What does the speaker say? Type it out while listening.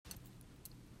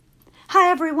Hi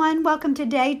everyone, welcome to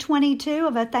day 22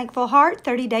 of A Thankful Heart,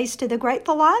 30 Days to the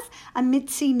Grateful Life. I'm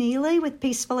Mitzi Neely with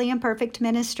Peacefully Imperfect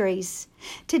Ministries.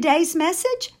 Today's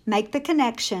message, make the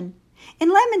connection.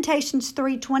 In Lamentations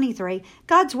 3:23,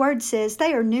 God's Word says,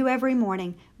 they are new every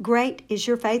morning. Great is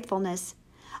your faithfulness.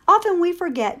 Often we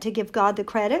forget to give God the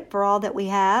credit for all that we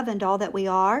have and all that we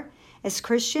are. As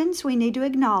Christians, we need to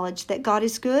acknowledge that God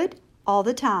is good all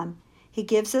the time. He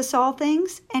gives us all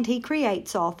things, and He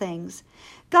creates all things.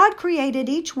 God created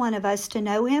each one of us to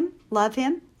know Him, love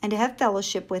Him, and to have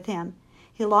fellowship with Him.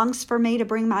 He longs for me to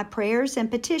bring my prayers and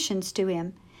petitions to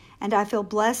Him, and I feel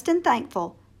blessed and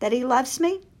thankful that He loves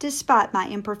me despite my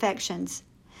imperfections.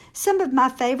 Some of my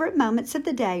favorite moments of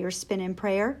the day are spent in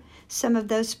prayer. Some of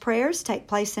those prayers take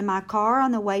place in my car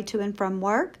on the way to and from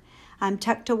work. I'm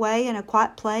tucked away in a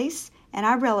quiet place, and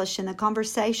I relish in the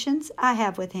conversations I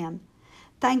have with Him.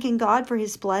 Thanking God for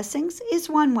His blessings is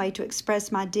one way to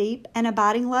express my deep and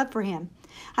abiding love for Him.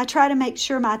 I try to make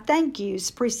sure my thank yous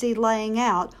precede laying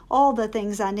out all the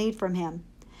things I need from Him.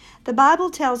 The Bible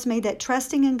tells me that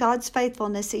trusting in God's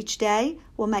faithfulness each day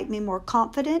will make me more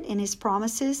confident in His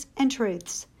promises and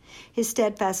truths. His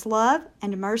steadfast love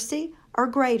and mercy are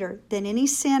greater than any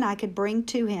sin I could bring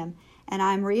to Him, and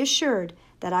I am reassured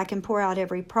that I can pour out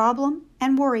every problem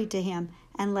and worry to Him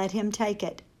and let Him take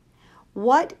it.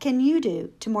 What can you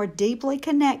do to more deeply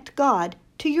connect God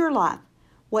to your life?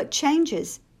 What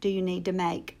changes do you need to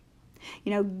make?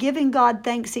 Giving God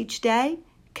thanks each day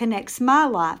connects my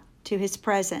life to His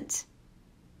presence.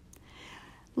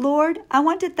 Lord, I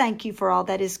want to thank You for all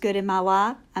that is good in my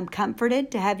life. I'm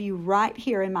comforted to have You right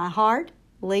here in my heart,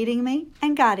 leading me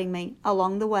and guiding me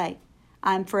along the way.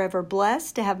 I'm forever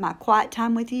blessed to have my quiet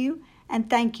time with You, and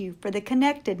thank You for the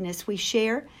connectedness we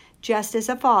share, just as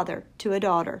a father to a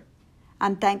daughter.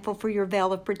 I'm thankful for Your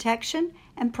veil of protection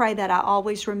and pray that I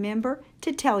always remember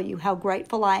to tell You how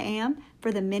grateful I am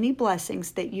for the many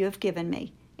blessings that You have given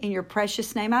me. In Your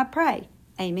precious name I pray.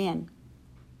 Amen.